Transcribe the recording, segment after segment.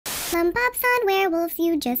Lumpops on werewolves,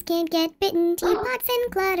 you just can't get bitten. Teapots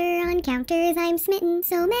and clutter on counters, I'm smitten.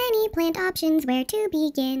 So many plant options, where to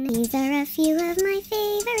begin? These are a few of my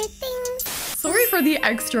favorite things. Sorry for the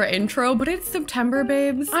extra intro, but it's September,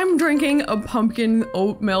 babes. I'm drinking a pumpkin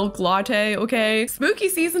oat milk latte, okay? Spooky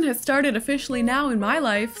season has started officially now in my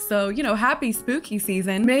life, so, you know, happy spooky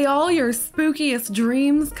season. May all your spookiest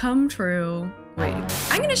dreams come true. Wait,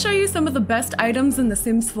 I'm gonna show you some of the best items in The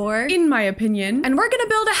Sims 4, in my opinion, and we're gonna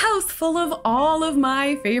build a house full of all of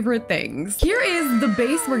my favorite things. Here is the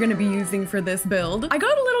base we're gonna be using for this build. I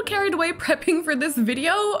got a little carried away prepping for this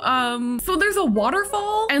video. So there's a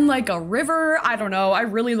waterfall and like a river. I don't know, I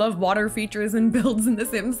really love water features and builds in The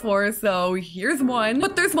Sims 4, so here's one.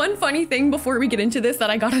 But there's one funny thing before we get into this that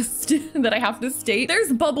I have to state.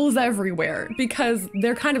 There's bubbles everywhere because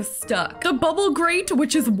they're kind of stuck. The bubble grate,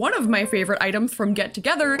 which is one of my favorite items from Get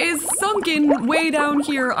Together, is sunken way down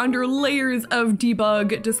here under layers of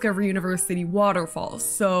debug Discover University waterfalls.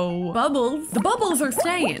 So the bubbles are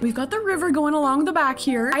staying. We've got the river going along the back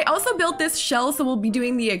here. I also built this shell, so we'll be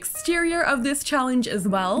doing the exterior of this challenge as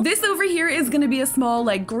well. This over here is gonna be a small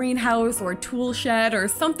like greenhouse or tool shed or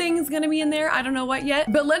something's gonna be in there. I don't know what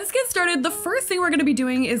yet, but let's get started. The first thing we're gonna be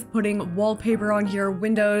doing is putting wallpaper on here,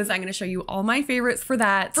 windows. I'm gonna show you all my favorites for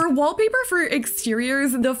that. For wallpaper for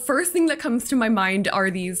exteriors, the first thing that comes to my mind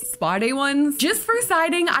are these spa day ones. Just for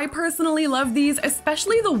siding, I personally love these,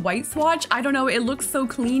 especially the white swatch. I don't know, it looks so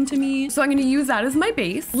clean to me. So I'm gonna use that as my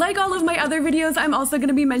base. Like all of my other videos, I'm also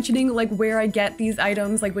gonna be mentioning like where I get these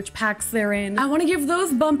items, like which packs they're in. I wanna give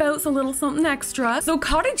those bump outs a little something extra. So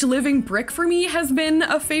cottage living brick for me has been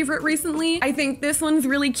a favorite recently. I think this one's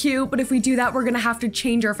really cute, but if we do that, we're gonna have to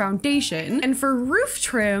change our foundation. And for roof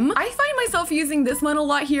trim, I find myself using this one a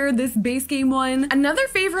lot here, this base game one. Another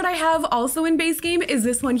favorite I have also in base game is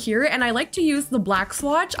this one here, and I like to use the black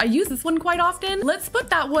swatch. I use this one quite often. Let's put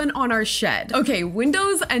that one on our shed. Okay,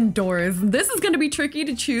 windows and doors. This is gonna be tricky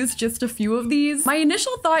to choose just a few of these. My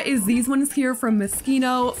initial thought is these ones here from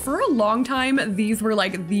Moschino. For a long time, these were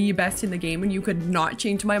like the best in the game and you could not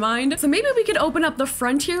change my mind. So maybe we could open up the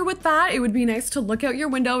front here with that. It would be nice to look out your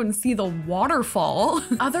window and see the waterfall.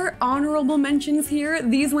 Other honorable mentions here.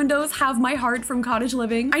 These windows have my heart from cottage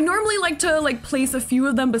living. I normally like to like place a few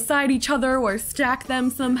of them beside each other or stack them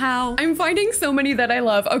somehow. I'm finding so many that I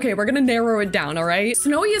love. Okay, we're gonna narrow it down, all right?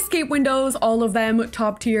 Snowy escape windows, all of them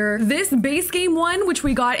top tier. This base game one, which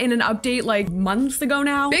we got in an update like months ago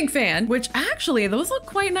now, big fan, which actually those look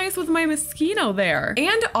quite nice with my Moschino there.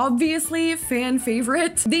 And obviously fan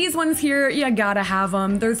favorite, these ones here, you gotta have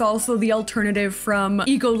them. There's also the alternative from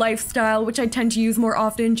Eco Lifestyle, which I tend to use more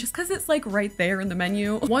often just because it's like right there in the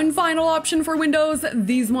menu. One final option for windows,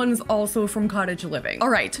 these ones also from cottage living. All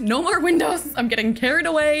right, no more windows. I'm getting carried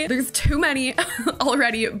away. There's too many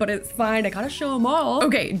already, but it's fine. I gotta show them all.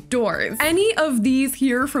 Okay, doors. Any of these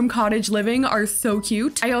here from cottage living are so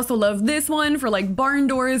cute. I also love this one for like barn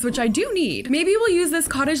doors, which I do need. Maybe we'll use this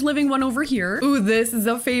cottage living one over here. Ooh, this is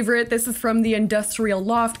a favorite. This is from the industrial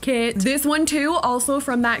loft kit. This one too, also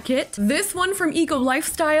from that kit. This one from Eco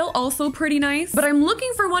Lifestyle, also pretty nice. But I'm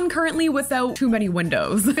looking for one currently without too many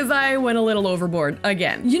windows because I went a little overboard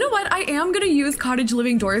again. You know what? I am gonna use cottage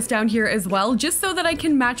living doors down here as well, just so that I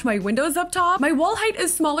can match my windows up top. My wall height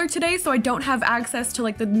is smaller today, so I don't have access to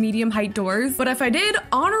like the medium height doors. But if I did,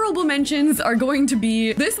 honorable mentions are going to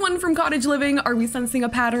be this one from cottage living. Are we sensing a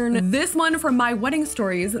pattern? This one from My Wedding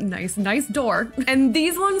Stories. Nice door. And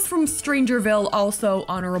these ones from Strangerville, also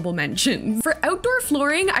honorable mentions. For outdoor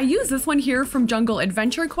flooring, I use this one here from Jungle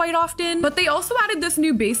Adventure quite often, but they also added this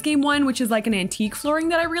new base game one, which is like an antique flooring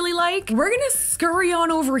that I really like. We're gonna scurry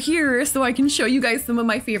on over here so I can show you guys some of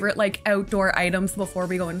my favorite like outdoor items before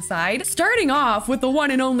we go inside. Starting off with the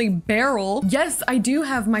one and only barrel. Yes, I do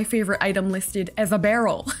have my favorite item listed as a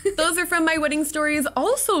barrel. Those are from My Wedding Stories,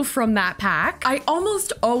 also from that pack. I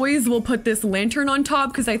almost always will put this lantern on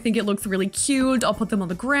top because I think it looks really cute. I'll put them on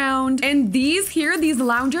the ground. And these here, these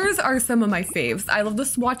loungers are some of my faves. I love the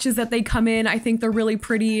swatches that they come in. I think they're really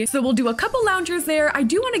pretty. So we'll do a couple loungers there. I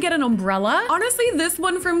do want to get an umbrella. Honestly, this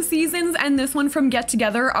one from Seasons and this one from Get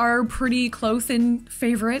Together are pretty close in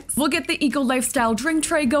favorites. We'll get the Eco Lifestyle drink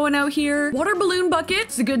tray going out here. Water balloon bucket,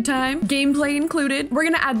 it's a good time. Gameplay included. We're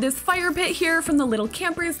gonna add this fire pit here from the Little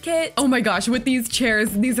Campers kit. Oh my gosh, with these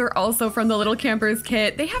chairs, these are also from the Little Campers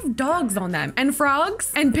kit. They have dogs on them and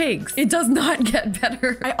frogs and pigs. It does not get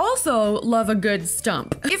better. I also love a good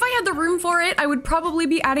stump. If I had the room for it, I would probably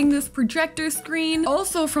be adding this projector screen,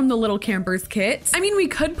 also from the Little Campers kit. I mean, we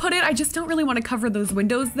could put it, I just don't really want to cover those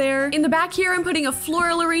windows there. In the back here, I'm putting a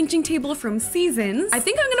floral arranging table from Seasons. I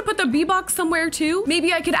think I'm gonna put the the bee box somewhere too.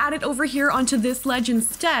 Maybe I could add it over here onto this ledge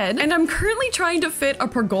instead. And I'm currently trying to fit a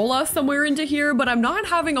pergola somewhere into here, but I'm not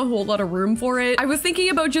having a whole lot of room for it. I was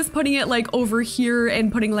thinking about just putting it like over here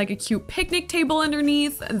and putting like a cute picnic table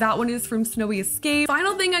underneath. That one is from Snowy Escape.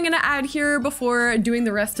 Final thing I'm gonna add here before doing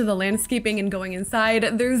the rest of the landscaping and going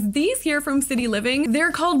inside, there's these here from City Living.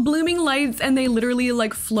 They're called blooming lights and they literally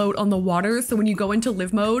like float on the water. So when you go into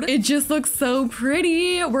live mode, it just looks so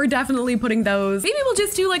pretty. We're definitely putting those. Maybe we'll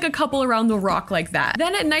just do like a couple around the rock like that.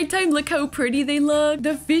 Then at nighttime, look how pretty they look.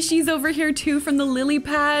 The fishies over here too from the lily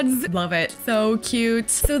pads. Love it. So cute.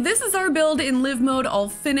 So this is our build in live mode all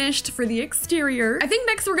finished for the exterior. I think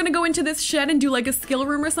next we're gonna go into this shed and do like a skill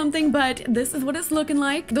room or something, but this is what it's looking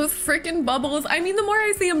like. Those freaking bubbles. I mean, the more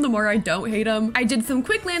I see them, the more I don't hate them. I did some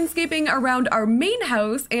quick landscaping around our main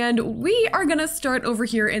house and we are gonna start over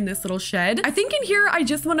here in this little shed. I think in here, I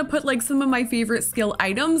just want to put like some of my favorite skill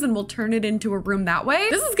items and we'll turn it into a room that way.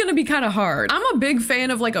 This is gonna be kind of hard. I'm a big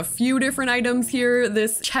fan of like a few different items here.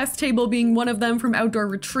 This chess table being one of them from Outdoor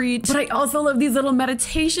Retreat, but I also love these little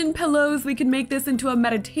meditation pillows. We could make this into a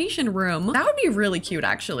meditation room. That would be really cute,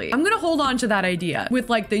 actually. I'm gonna hold on to that idea with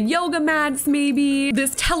like the yoga mats, maybe.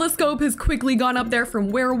 This telescope has quickly gone up there from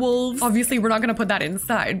werewolves. Obviously, we're not gonna put that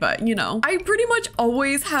inside, but you know, I pretty much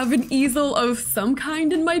always have an easel of some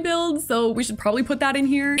kind in my build, so we should probably put that in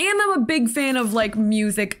here. And I'm a big fan of like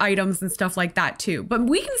music items and stuff like that too, but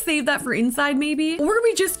we can save that for inside maybe, or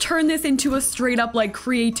we just turn this into a straight up like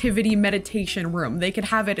creativity meditation room. They could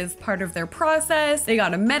have it as part of their process. They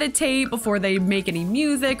gotta meditate before they make any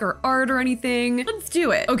music or art or anything. Let's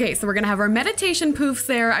do it. Okay, so we're gonna have our meditation poofs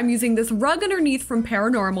there. I'm using this rug underneath from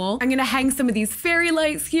Paranormal. I'm gonna hang some of these fairy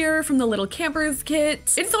lights here from the little campers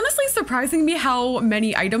kit. It's honestly surprising me how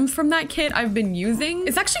many items from that kit I've been using.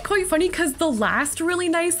 It's actually quite funny because the last really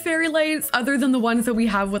nice fairy lights, other than the ones that we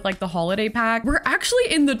have with like the holiday pack, were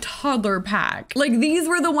actually in the toddler pack. Like these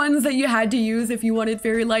were the ones that you had to use if you wanted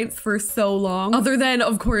fairy lights for so long, other than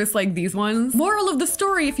of course like these ones. Moral of the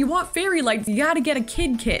story, if you want fairy lights, you gotta get a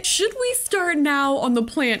kid kit. Should we start now on the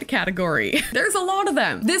plant category? There's a lot of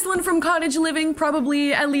them. This one from Cottage Living,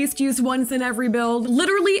 probably at least used once in every build.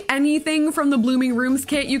 Literally anything from the Blooming Rooms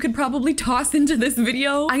kit you could probably toss into this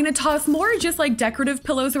video. I'm gonna toss more just like decorative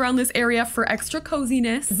pillows around this area for extra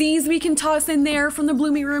coziness. These we can toss in there from the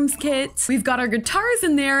Blooming Rooms kit. We've got our guitars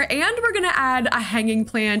in there and we're gonna add a hanging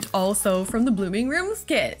plant also from the Blooming Rooms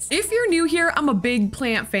kit. If you're new here, I'm a big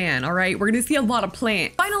plant fan, all right? We're gonna see a lot of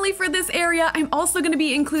plants. Finally, for this area, I'm also gonna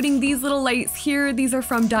be including these little lights here. These are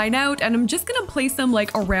from Dine Out and I'm just gonna place them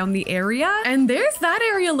like around the area. And there's that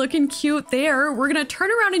area looking cute there. We're gonna turn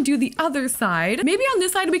around and do the other side. Maybe on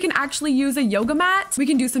this side, we can actually use a yoga mat. We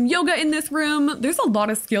can do some yoga in this room. There's a lot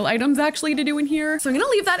of skill items actually to do in here. So I'm gonna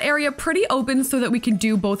leave that area pretty open so that we can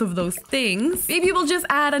do both of those things. Maybe we'll just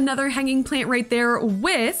add another hanging plant right there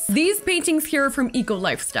with these paintings here from Eco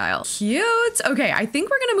Lifestyle. Cute. Okay, I think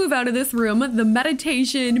we're gonna move out of this room. The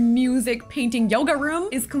meditation, music, painting, yoga room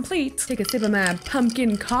is complete. Take a sip of my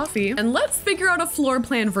pumpkin coffee and let's figure out a floor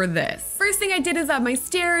plan for this. First thing I did is add my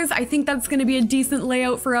stairs. I think that's gonna be a decent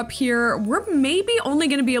layout for up here. We're maybe only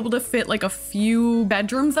gonna be able to fit like a few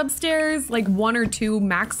bedrooms upstairs, like 1 or 2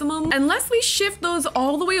 maximum. Unless we shift those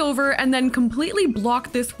all the way over and then completely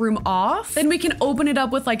block this room off, then we can open it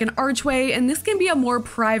up with like an archway and this can be a more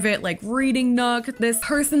private like reading nook. This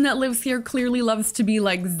person that lives here clearly loves to be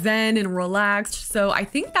like zen and relaxed, so I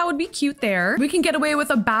think that would be cute there. We can get away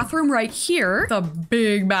with a bathroom right here. It's a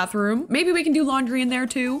big bathroom. Maybe we can do laundry in there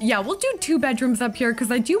too. Yeah, we'll do 2 bedrooms up here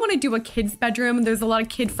because I do want to do a kid's bedroom. There's a lot of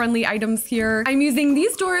kid-friendly items here. I'm using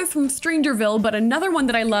these doors from Strangerville, but another one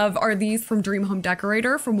that I love are these from Dream Home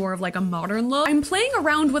Decorator for more of like a modern look. I'm playing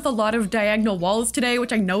around with a lot of diagonal walls today,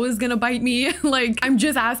 which I know is gonna bite me. Like, I'm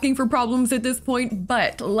just asking for problems at this point,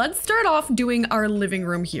 but let's start off doing our living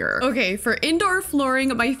room here. Okay, for indoor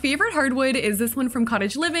flooring, my favorite hardwood is this one from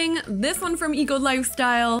Cottage Living, this one from Eco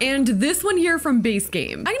Lifestyle, and this one here from Base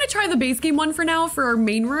Game. I'm gonna try the Base Game one for now for our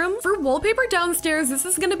main room. For wallpaper downstairs, this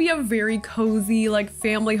is gonna be a very cozy, like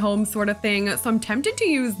family home sort of thing, so I'm tempted to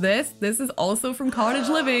use this. This is also from Cottage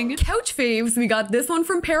Living. Couch faves, we got this one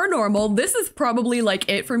from Paranormal. This is probably like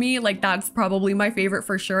it for me, like that's probably my favorite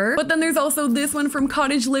for sure. But then there's also this one from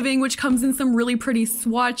Cottage Living, which comes in some really pretty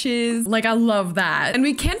swatches. Like, I love that. And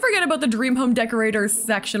we can't forget about the Dream Home Decorator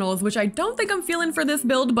sectionals, which I don't think I'm feeling for this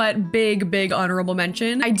build, but big honorable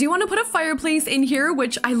mention. I do want to put a fireplace in here,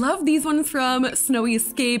 which I love these ones from Snowy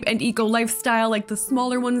Escape and Eco Lifestyle. Like the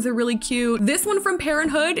smaller ones are really cute. This one from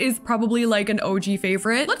Parenthood is probably like an OG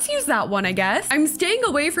favorite. Let's use that one, I guess. I'm staying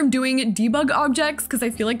away from doing debug objects because I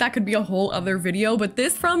feel like that could be a whole other video, but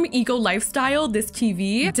this from Eco Lifestyle, this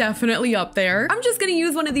TV, definitely up there. there. I'm just gonna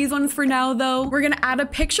use one of these ones for now though. We're gonna add a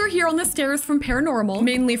picture here on the stairs from Paranormal,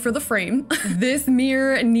 mainly for the frame. This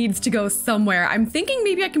mirror needs to go somewhere. I'm thinking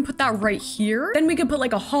maybe I can put that right here. Then we could put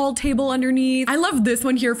like a hall table underneath. I love this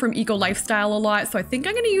one here from Eco Lifestyle a lot, so I think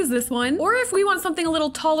I'm gonna use this one. Or if we want something a little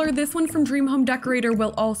taller, this one from Dream Home Decorator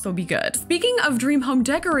will also be good. Speaking of Dream Home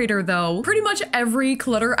Decorator though, pretty much every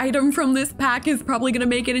clutter item from this pack is probably gonna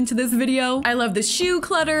make it into this video. I love the shoe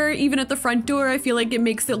clutter, even at the front door. I feel like it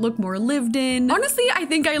makes it look more lived in. Honestly, I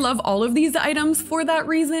think I love all of these items for that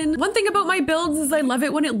reason. One thing about my builds is I love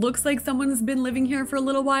it when it looks like someone's been living here for a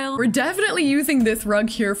little while. We're definitely using this rug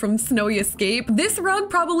here from Snowy Escape. This rug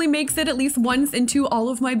probably makes it at least once into all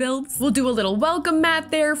of my builds. We'll do a little welcome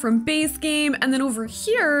mat there from Base Game, and then over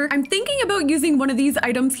here, I'm thinking about using one of these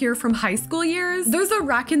items here from High School Years. There's a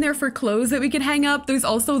rack in there for clothes that we could hang up. There's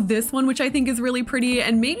also this one, which I think is really pretty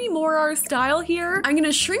and maybe more our style here. I'm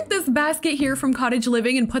gonna shrink this basket here from Cottage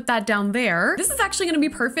Living and put that down there. This is actually gonna be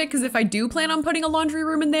perfect because if I do plan on putting a laundry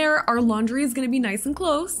room in there, our laundry is gonna be nice and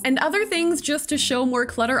close. And other things just to show more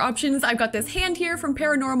clutter options, I've got this hand here from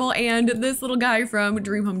Paranormal and this little guy from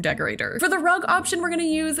Dream Home Decorator. For the rug option we're gonna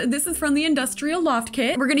use, this is from the Industrial Loft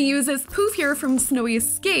Kit. We're gonna use this poof here from Snowy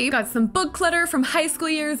Escape. Got some book clutter from High School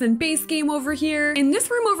Years and Base Game over here. In this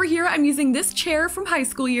room over here, I'm using this chair from High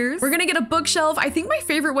School Years. We're gonna get a bookshelf. I think my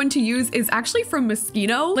favorite one to use is actually from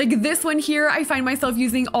Moschino. Like this one here, I find myself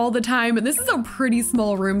using all the time. This is a pretty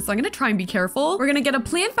small room, so I'm gonna try and be careful. We're gonna get a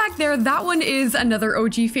plant back there. That one is another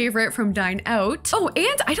OG favorite from Dine Out. Oh,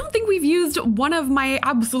 and I don't think we've used one of my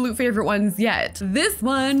absolute favorite ones yet. This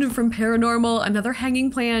one from Paranormal, another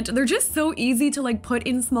hanging plant. They're just so easy to like put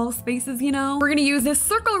in small spaces, you know? We're gonna use this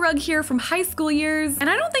circle rug here from High School Years, and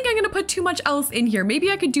I don't think I'm gonna put too much else in here.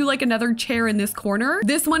 Maybe I could do like another chair in this corner.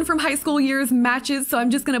 This one from High School Years matches, so I'm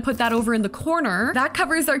just gonna put that over in the corner. That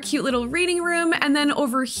covers our cute little reading room, and then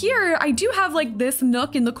over here, I do have like this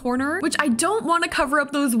nook in the corner, which I don't want to cover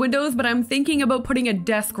up those windows, but I'm thinking about putting a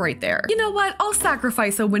desk right there. You know what? I'll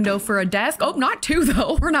sacrifice a window for a desk. Oh, not two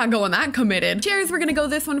though. We're not going that committed. Chairs, we're gonna go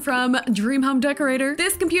this one from Dream Home Decorator.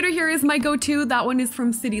 This computer here is my go-to. That one is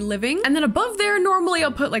from City Living. And then above there, normally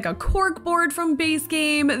I'll put like a cork board from Base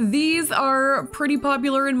Game. These are pretty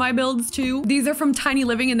popular in my builds too. These are from Tiny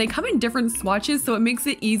Living and they come in different swatches, so it makes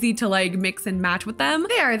it easy to like mix and match with them.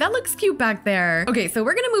 There, that looks cute back there. Okay, so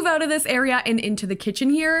we're gonna move out of this area and into the kitchen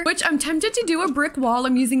here, which I'm tempted to do a brick wall.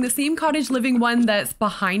 I'm using the same Cottage Living one that's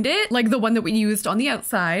behind it, like the one that we used on the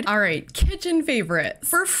outside. All right, kitchen favorites.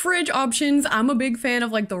 For fridge options, I'm a big fan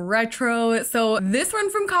of like the retro. So this one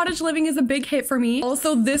from Cottage Living is a big hit for me.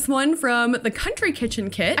 Also this one from the Country Kitchen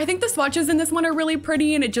Kit. I think the swatches in this one are really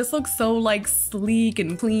pretty and it just looks so like sleek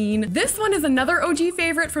and clean. This one is another OG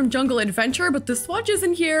favorite from Jungle Adventure, but the swatches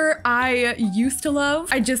in here I used to love.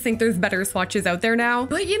 I just think there's better swatches out there now.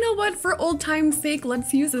 But you know what? For old time's sake,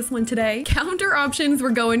 let's use this one today. Counter options,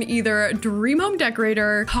 we're going either Dream Home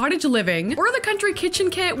Decorator, Cottage Living, or the Country Kitchen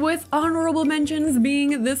Kit, with honorable mentions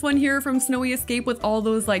being this one here from Snowy Escape with all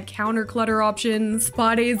those like counter clutter options.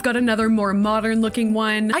 Spa Day's got another more modern looking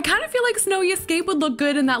one. I kind of feel like Snowy Escape would look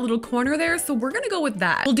good in that little corner there, so we're gonna go with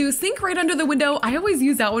that. We'll do sink right under the window. I always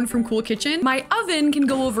use that one from Cool Kitchen. My oven can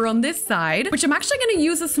go over on this side, which I'm actually gonna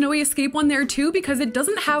use a Snowy Escape one there too because it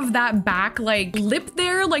doesn't have that back like lip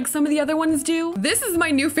there like some of the other ones do. This is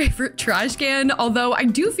my new favorite trash can, although I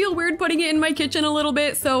do feel weird putting it in my kitchen a little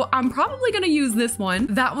bit, so I'm probably gonna use this one.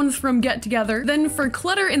 That one's from Get Together. Then for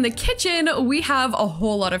clutter in the kitchen, we have a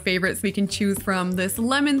whole lot of favorites we can choose from. This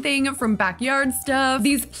lemon thing from Backyard Stuff.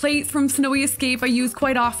 These plates from Snowy Escape I use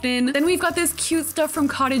quite often. Then we've got this cute stuff from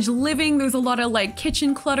Cottage Living. There's a lot of like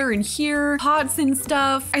kitchen clutter in here, pots and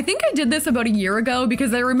stuff. I think I did this about a year ago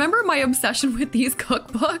because I remember my obsession with these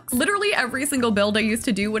cookbooks. Literally every single build I used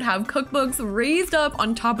to do would have cookbooks raised up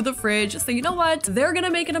on top of the fridge. So you know what? They're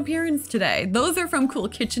gonna make an appearance today. Those are from Cool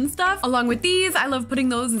Kitchen Stuff. Along with these, I love putting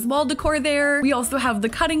those as wall decor there. We also have the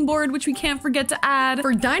cutting board, which we can't forget to add.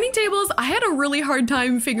 For dining tables, I had a really hard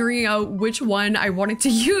time figuring out which one I wanted to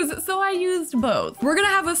use, so I used both. We're gonna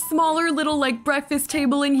have a smaller little like breakfast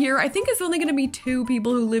table in here. I think it's only gonna be 2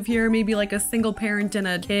 people who live here, maybe like a single parent and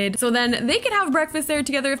a kid. So then they can have breakfast there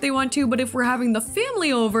together if they want to, but if we're having the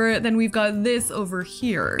family over, then we've got this over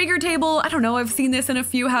here. Bigger table, I don't know, I've seen this in a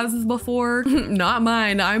few houses before. Not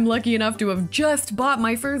mine. I'm lucky enough to have just bought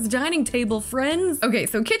my first dining table, friends. Okay,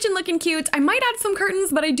 so kitchen looking cute. I might add some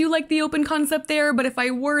curtains, but I do like the open concept there, but if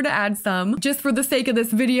I were to add some, just for the sake of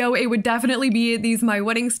this video, it would definitely be these My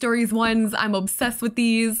Wedding Stories ones. I'm obsessed with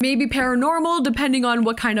these. Maybe Paranormal, depending on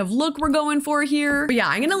what kind of look we're going for here. But yeah,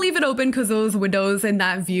 I'm gonna leave it open because those windows and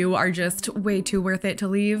that view are just way too worth it to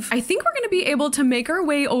leave. I think we're gonna be able to make our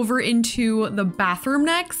way over into the bathroom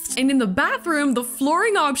next. And in the bathroom, the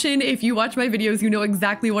flooring option, if you watch my videos, you know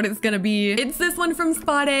exactly what it's gonna be. It's this one from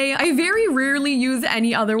Spa Day. I very rarely use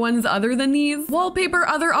any other ones other than these. Wallpaper,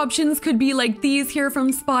 other options could be like these here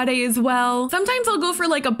from Spa Day as well. Sometimes I'll go for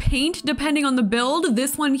like a paint depending on the build.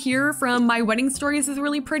 This one here from My Wedding Stories is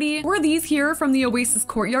really pretty. Or these here from the Oasis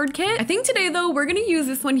Courtyard kit. I think today though, we're gonna use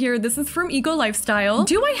this one here. This is from Eco Lifestyle.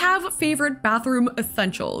 Do I have favorite bathroom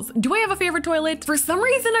essentials? Do I have a favorite toilet? For some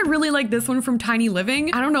reason, I really like this one from Tiny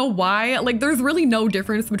Living. I don't know why. Like, there's really no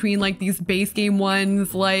difference between like these base game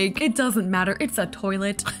ones. Like, it doesn't matter. It's a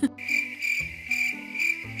toilet.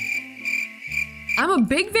 I'm a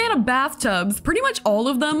big fan of bathtubs, pretty much all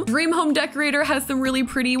of them. Dream Home Decorator has some really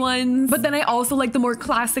pretty ones, but then I also like the more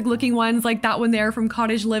classic looking ones like that one there from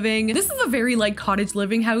Cottage Living. This is a very like cottage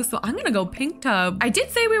living house, so I'm gonna go pink tub. I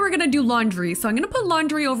did say we were gonna do laundry, so I'm gonna put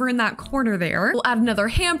laundry over in that corner there. We'll add another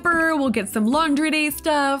hamper, we'll get some laundry day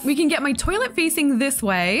stuff. We can get my toilet facing this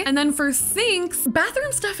way. And then for sinks,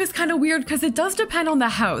 bathroom stuff is kind of weird because it does depend on the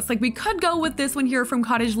house. Like we could go with this one here from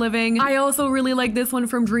Cottage Living. I also really like this one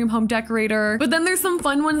from Dream Home Decorator, but then there's some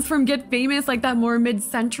fun ones from Get Famous, like that more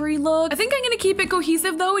mid-century look. I think I'm gonna keep it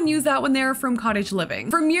cohesive though and use that one there from Cottage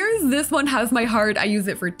Living. For mirrors, this one has my heart. I use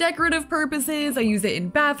it for decorative purposes. I use it in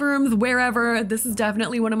bathrooms, wherever. This is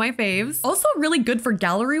definitely one of my faves. Also really good for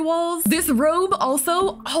gallery walls. This robe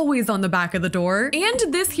also always on the back of the door.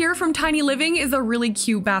 And this here from Tiny Living is a really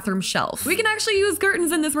cute bathroom shelf. We can actually use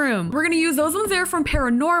curtains in this room. We're gonna use those ones there from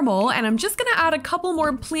Paranormal, and I'm just gonna add a couple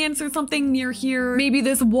more plants or something near here. Maybe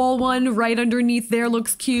this wall one right underneath there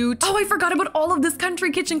looks cute. Oh, I forgot about all of this country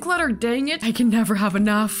kitchen clutter. Dang it. I can never have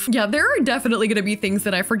enough. Yeah, there are definitely gonna be things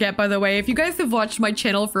that I forget, by the way. If you guys have watched my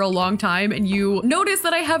channel for a long time and you notice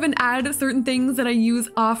that I haven't added certain things that I use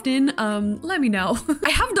often, let me know.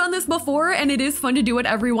 I have done this before and it is fun to do it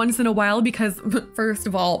every once in a while because first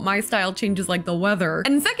of all, my style changes like the weather.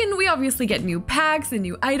 And second, we obviously get new packs and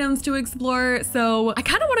new items to explore. So I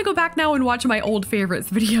kind of want to go back now and watch my old favorites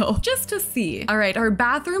video just to see. All right, our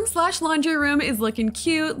bathroom slash laundry room is looking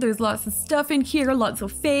cute. There's lots of stuff in here, lots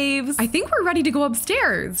of faves. I think we're ready to go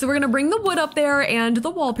upstairs. So we're gonna bring the wood up there and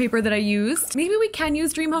the wallpaper that I used. Maybe we can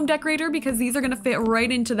use Dream Home Decorator because these are gonna fit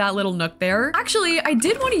right into that little nook there. Actually, I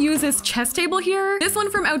did want to use this chess table here. This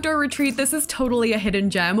one from Outdoor Retreat. This is totally a hidden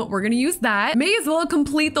gem. We're gonna use that. May as well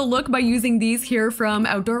complete the look by using these here from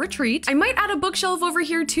Outdoor Retreat. I might add a bookshelf over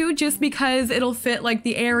here too, just because it'll fit like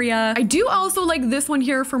the area. I do also like this one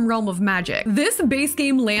here from Realm of Magic. This base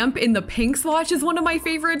game lamp in the pink swatch is one of my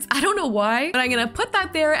favorites. I don't know why, but I'm gonna put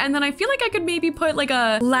that there, and then I feel like I could maybe put like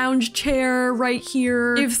a lounge chair right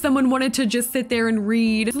here if someone wanted to just sit there and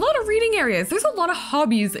read. There's a lot of reading areas. There's a lot of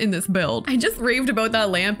hobbies in this build. I just raved about that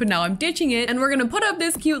lamp and now I'm ditching it, and we're gonna put up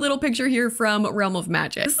this cute little picture here from Realm of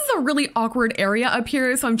Magic. This is a really awkward area up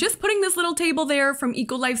here, so I'm just putting this little table there from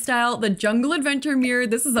Eco Lifestyle. The Jungle Adventure mirror.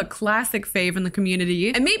 This is a classic fave in the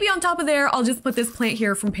community. And maybe on top of there, I'll just put this plant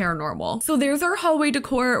here from Paranormal. So there's our hallway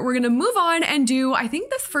decor. We're gonna move on and do, I think,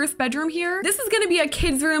 this first bedroom here. This is gonna be a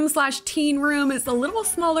kids room slash teen room. It's a little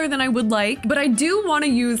smaller than I would like, but I do want to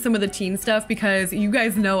use some of the teen stuff because you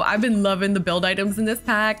guys know I've been loving the build items in this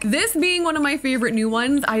pack. This being one of my favorite new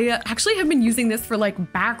ones. I actually have been using this for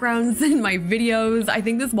like backgrounds in my videos. I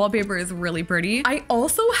think this wallpaper is really pretty. I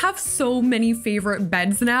also have so many favorite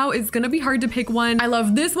beds now. It's gonna be hard to pick one. I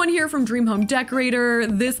love this one here from Dream Home Decorator.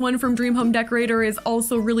 This one from Dream Home Decorator is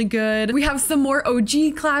also really good. We have some more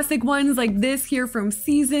OG classic ones like this here from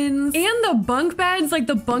Seasons. And the bunk beds, like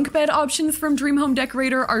the bunk bed options from Dream Home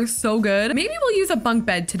Decorator are so good. Maybe we'll use a bunk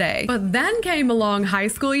bed today. But then came along high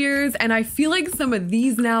school years, and I feel like some of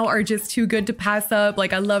these now are just too good to pass up.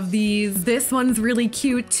 Like I love these. This one's really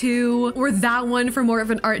cute too. Or that one for more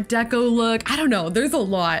of an Art Deco look. I don't know. There's a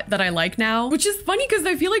lot that I like now, which is funny because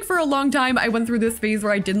I feel like for a long time I went through this phase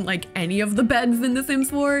where I didn't like any of the beds in The Sims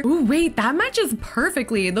 4. Ooh, wait, that matches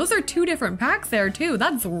perfectly. Those are two different packs there too.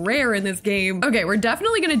 That's rare in this game. Okay, we're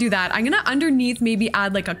definitely gonna do that. I'm gonna underneath maybe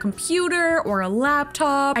add like a computer or a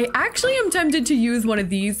laptop. I actually am tempted to use one of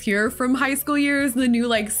these here from high school years, the new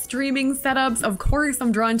like streaming setups. Of course,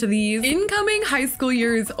 I'm drawn to these. Incoming high school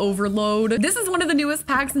years overload. This is one of the newest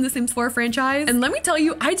packs in the Sims 4 franchise. And let me tell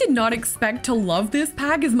you, I did not expect to love this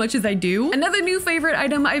pack as much as I do. Another new favorite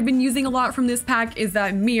item I've been using a lot from this pack is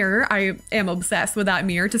that mirror. I am obsessed with that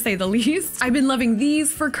mirror, to say the least. I've been loving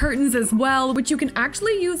these for curtains as well, which you can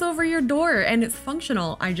actually use over your door and it's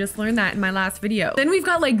functional. I just learned that in my last video. Then we've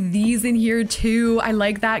got like these in here too. I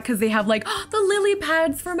like that because they have like the lily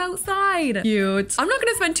pads from outside. Cute. I'm not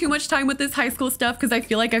gonna spend too much time with this high school stuff because I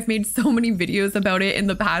feel like I've made so many videos about it in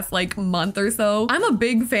the past like month or so. I'm a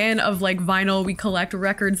big fan of like vinyl. We collect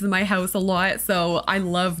records in my house a lot, so I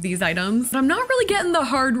love these items. But I'm not really getting the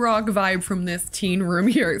hard rock vibe from this teen room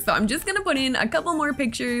here, so I'm just gonna put in a couple more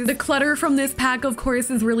pictures. The clutter from this pack, of course,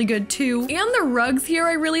 is really good too. And the rugs here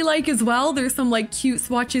I really like as well. There's some like cute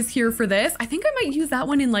swatches here for this. I think I might use that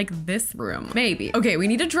one in like this room, maybe. Okay, we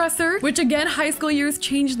need a dresser, which again, high school years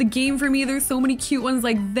changed the game for me. There's so many cute ones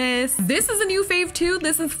like this. This is a new fave too.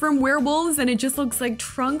 This is from Werewolves and it just looks like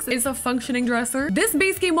trunks. It's a functioning dresser. This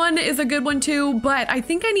base game one is a good one too, but I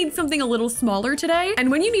think I need something a little smaller today. And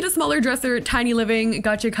when you need a smaller dresser, Tiny Living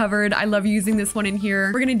got you covered. I love using this one in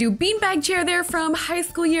here. We're gonna do beanbag chair there from high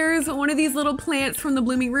school years, one of these little plants from the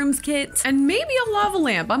Blooming Rooms kit, and maybe a lava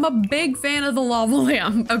lamp. I'm a big fan of the lava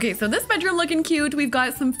lamp. Okay, so this bedroom looking cute. We've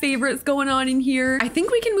got some favorites going on in here. I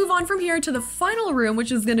think we can move on from here to the final room,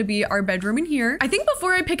 which is gonna be our bedroom in here. I think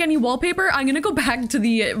before I pick any wallpaper, I'm gonna go back to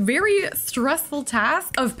the very stressful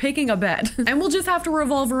task of picking a bed. And we'll just have to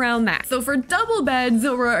revolve around that. So for double beds,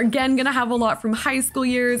 we're again gonna have a lot from high school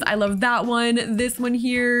years. I love that one. This one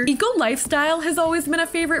here. Eco Lifestyle has always been a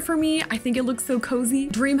favorite for me. I think it looks so cozy.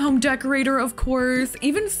 Dream Home Decorator, of course.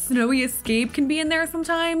 Even Snowy Escape can be in there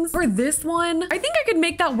sometimes. Or this one. I think I could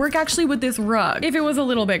make that work actually with this rug if it was a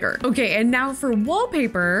little bigger. Okay, and now for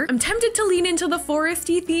wallpaper, I'm tempted to lean into the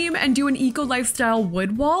foresty theme and do an Eco Lifestyle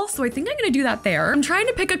wood wall. So I think I'm gonna do that there. I'm trying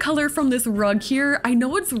to pick a color from this rug here. I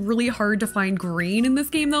know it's really hard to find green in this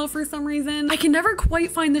game though for some reason. I can never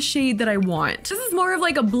quite find the shade that I want. This is more of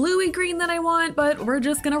like a bluey green than I want, but we're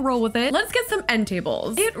just gonna roll with it. Let's get some end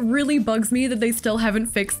tables. It really bugs me that they still haven't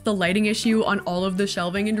fixed the lighting issue on all of the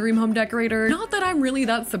shelving in Dream Home Decorator. Not that I'm really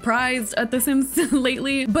that surprised at The Sims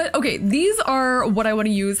lately, but okay, these are what I want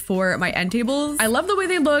to use for my end tables. I love the way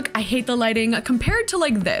they look. I hate the lighting compared to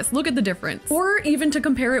like this. Look at the difference. Or even to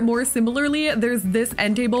compare it more similarly, there's this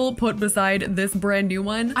end table put beside this brand new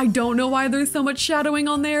one. I don't know why there's so much shadowing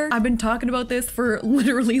on there. I've been talking about this for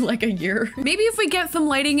literally like a year. Maybe if we get some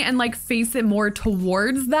lighting and like face it more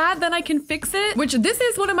towards that, then I can fix it, which this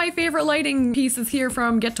is one of my favorite lighting pieces here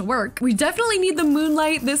from Get to Work. We definitely need the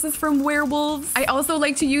moonlight. This is from Werewolves. I also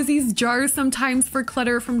like to use these jars sometimes for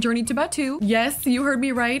clutter from Journey to Batu. Yes, you heard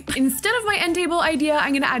me right. Instead of my end table idea,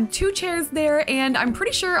 I'm gonna add 2 chairs there, and I'm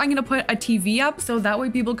pretty sure I'm gonna put a TV up so that way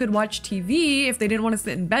people could watch TV if they didn't want to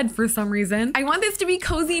sit in bed for some reason. I want this to be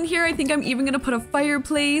cozy in here. I think I'm even gonna put a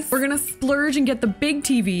fireplace. We're gonna splurge and get the big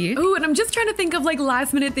TV. Ooh, and I'm just trying to think of like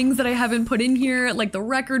last minute things that I haven't put in here, like the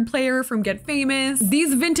record player from Get Famous.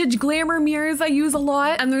 These vintage glamour mirrors I use a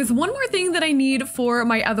lot. And there's one more thing that I need for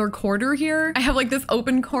my other corner here. I have like this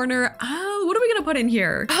open corner. Oh, what are we gonna put in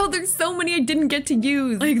here? Oh, there's so many I didn't get to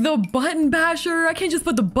use. Like the button basher. I can't just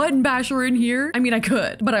put the button basher in here. I mean, I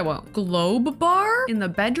could, but I won't. Globe bar in the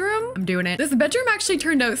bedroom. I'm doing it. This bedroom actually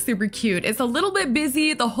turned out super cute. It's a little bit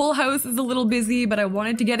busy. The whole house is a little busy, but I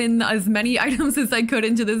wanted to get in as many items as I could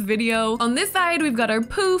into this video. On this side, we've got our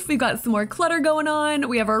poof. We've got some more clutter going on.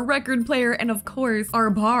 We have our record player and of course our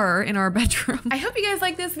bar in our bedroom. I hope you guys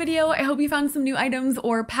like this video. I hope you found some new items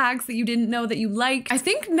or packs that you didn't know that you like. I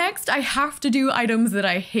think next I have to do items that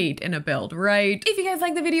I hate in a build, right? If you guys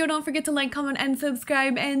like the video, don't forget to like, comment, and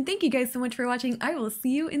subscribe. And thank you guys so much for watching. I will see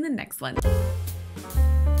you in the next one.